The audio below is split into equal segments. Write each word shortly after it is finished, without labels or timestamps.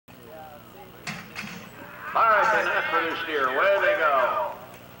All right, the net for the steer. Away they go.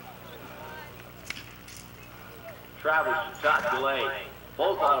 Travis Chocolate.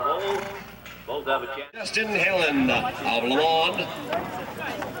 Both out of holes. Both have a chance. Justin Helen of Lamond.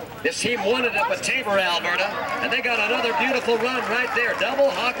 This team won it up at Tabor, Alberta, and they got another beautiful run right there. Double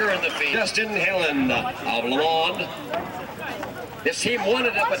hawker in the field. Justin Helen of Lamond. This team won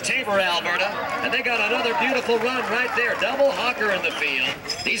it up at Tabor, Alberta, and they got another beautiful run right there. Double hawker in the field.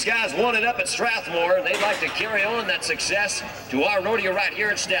 These guys won it up at Strathmore, and they'd like to carry on that success to our rodeo right here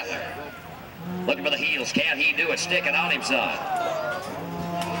at Stettler. Looking for the heels. Can't he do it? Sticking on him, son.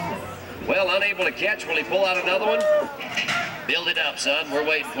 Well, unable to catch. Will he pull out another one? Build it up, son. We're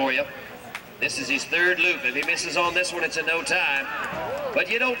waiting for you. This is his third loop. If he misses on this one, it's in no time. But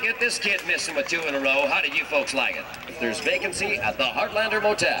you don't get this kid missing with 2 in a row. How did you folks like it? If there's vacancy at the Heartlander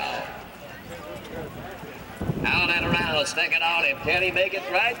Motel. Out and around, sticking on him. Can he make it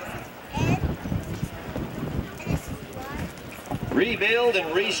right? Rebuild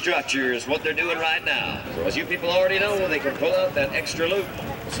and restructure is what they're doing right now. So as you people already know, they can pull out that extra loop.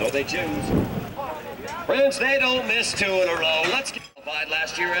 So they choose. Friends, they don't miss 2 in a row. Let's get qualified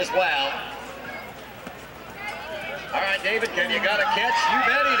last year as well. All right, David, can you got a catch? You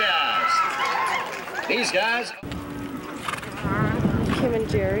bet he does. These guys. Kim and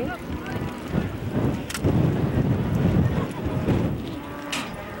Jerry.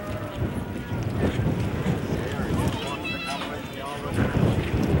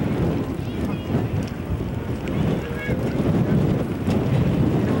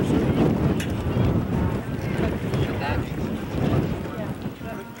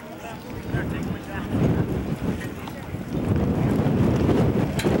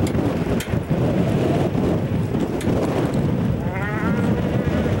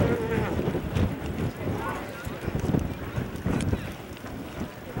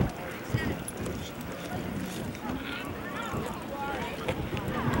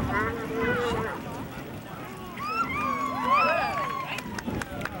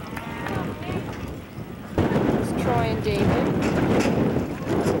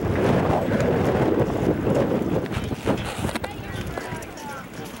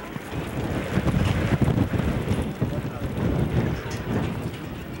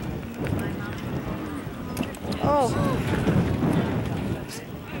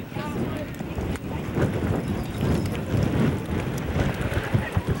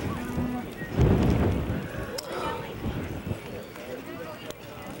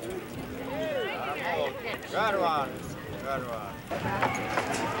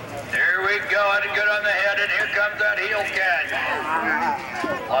 There we go, and good on the head, and here comes that heel catch.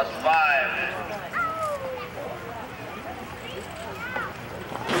 +5.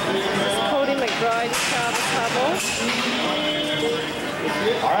 Cody McBride, Travis Hubble.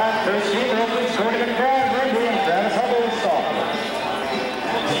 All right, first heat opens, Cody McBride, Randy, and Travis Hubble is soft.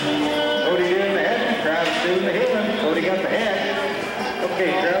 Cody doing the head, Travis doing the heel, and Cody got the head.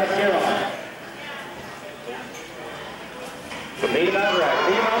 Okay, Travis, get on. Lead him out right,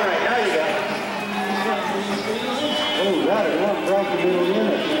 lead him out right, now you got it. Oh, that is one broken little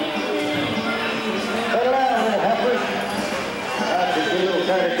unit. Settle down, little heifer. That's a good little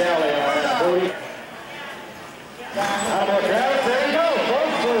kind of dally on that, Cody. Now more Travis, there you go,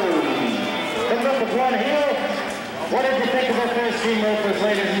 close through. Pick up with one heel. What did you think of our first team ropers,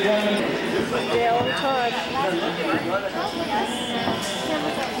 ladies and gentlemen? Dale and Todd.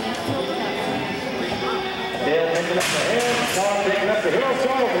 Dale picking up the head, Todd picking up the heel, so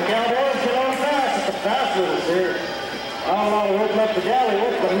the Cowboys get on fast. It's a fast little here. I don't want to open up the galley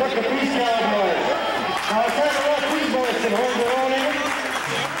with, but look at these Cowboys. Now I can't know if these boys can hold their own in.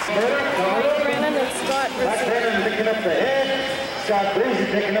 Brennan and Scott Black Brennan picking up the head, Scott Breezy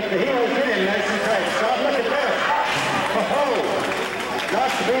picking up the heels, getting nice and tight. Scott, look at that. Oh, not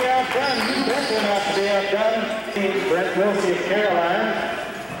to be outdone. You bet they're not to be outdone. Brent Wilson of Caroline.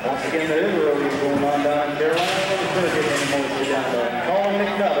 Once again, there is a rodeo going on down in Carolina. We're going to get any more to down there. Colin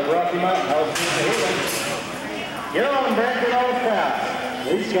McNutt of Rocky Mountain House in the Healing. Get on, Brent, get on fast.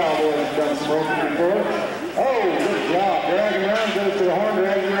 These Cowboys have done some roping before. Oh, good job. Dragging around, goes to the horn,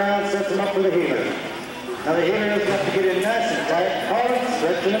 dragging around, sets them up for the healer. Now the healer has got to get in nice and tight. Colin,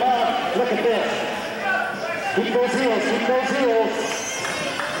 stretching them out. Look at this. Keep those heels, keep those heels.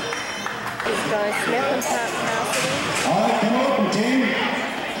 These guys, Smith and Pat Cassidy. All right, come open, team.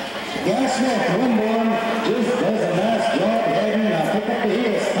 Guy Smith, Winborn, just does a nice job heading. Now pick up the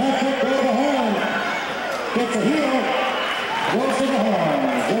heels. Patrick, go to the horn. Gets a heel. Goes to the horn.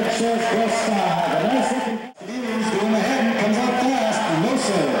 Good shows, plus 5. A nice looking. He's doing the head and comes out fast. No,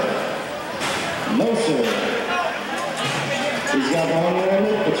 sir. No, sir. He's got one more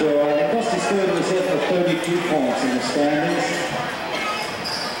loop patrol. I think Dusty's third was hit for 30 32 points in the standings.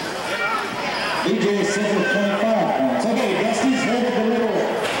 DJ Silver 25 points. Okay, Dusty's headed the little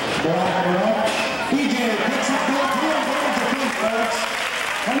block up. DJ picks up both heels. What did you think, folks?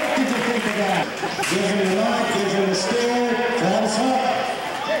 How much did you think of that? Gives him the knock, gives him the steer. Travis Huck.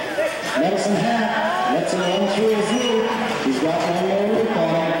 Medicine Hat. Lets him run through his loop. He's got one more loop on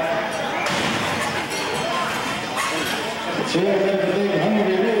him. Through the big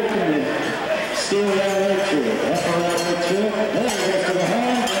hungry loop and steer that right through it. That's all that right through it. There he goes to the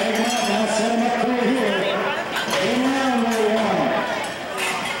horn. Drag him out. Now set him up through here. Aim around where you want him.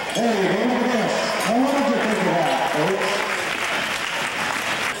 There you go. Look at this. Now what did you think of that, folks?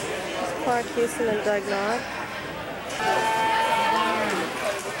 Clark Houston and Doug Knott.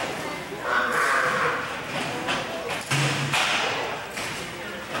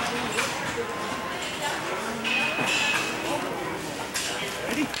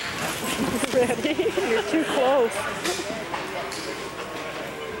 Ready? You're too close.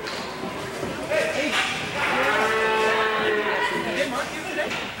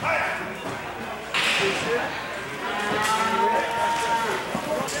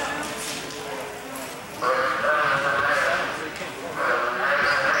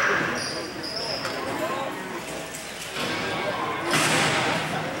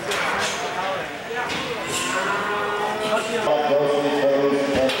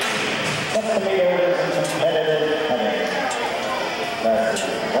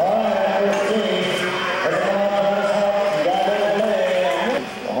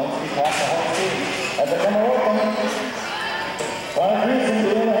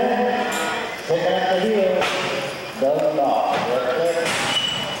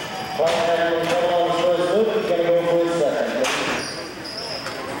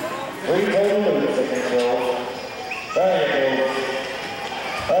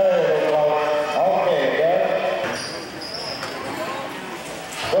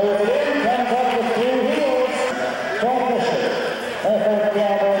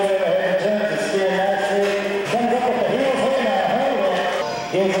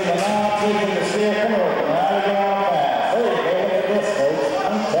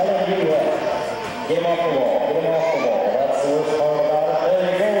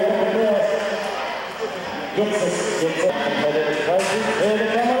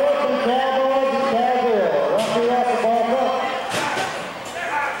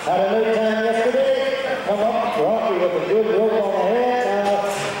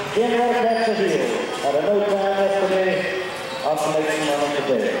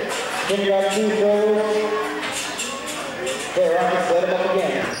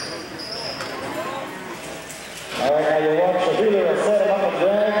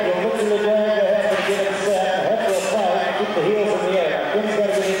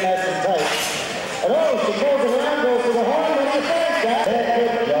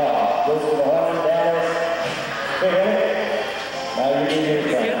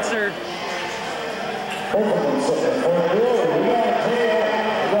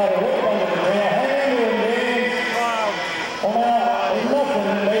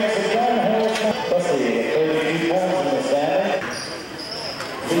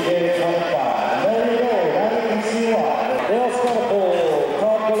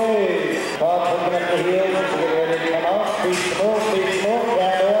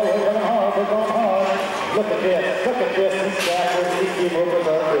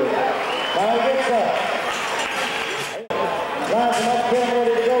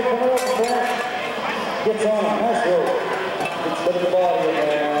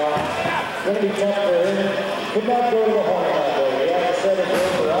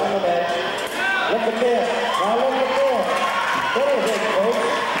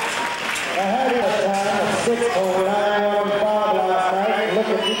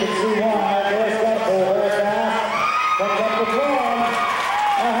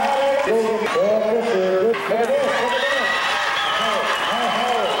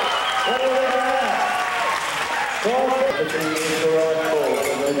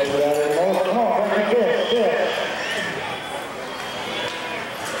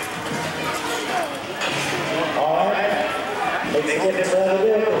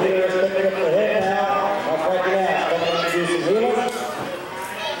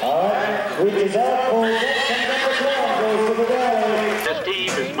 This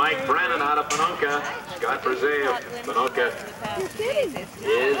team is Mike Brennan out of Panunkah. Scott Brazil of Panunkah is the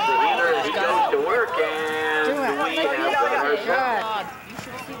healer as he goes to work, and we have got ourselves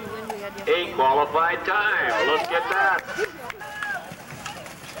a qualified time. Look at that.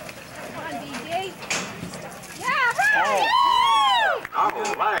 Come on, DJ. Yeah, right! All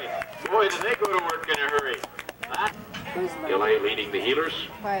right. Boy, did they go to work in a hurry. Gillet leading the healers.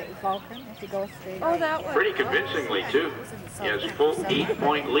 By Vulcan, if you go straight. Oh, that one. Pretty convincingly, too. He has a full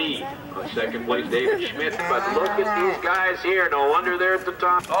 8-point lead on second place David Schmidt. But look at these guys here. No wonder they're at the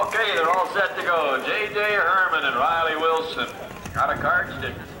top. Okay, they're all set to go. J.J. Herman and Riley Wilson. Got a card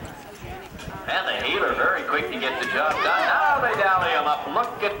sticker. And the healer very quick to get the job done. Now they dally him up.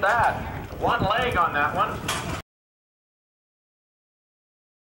 Look at that. One leg on that one.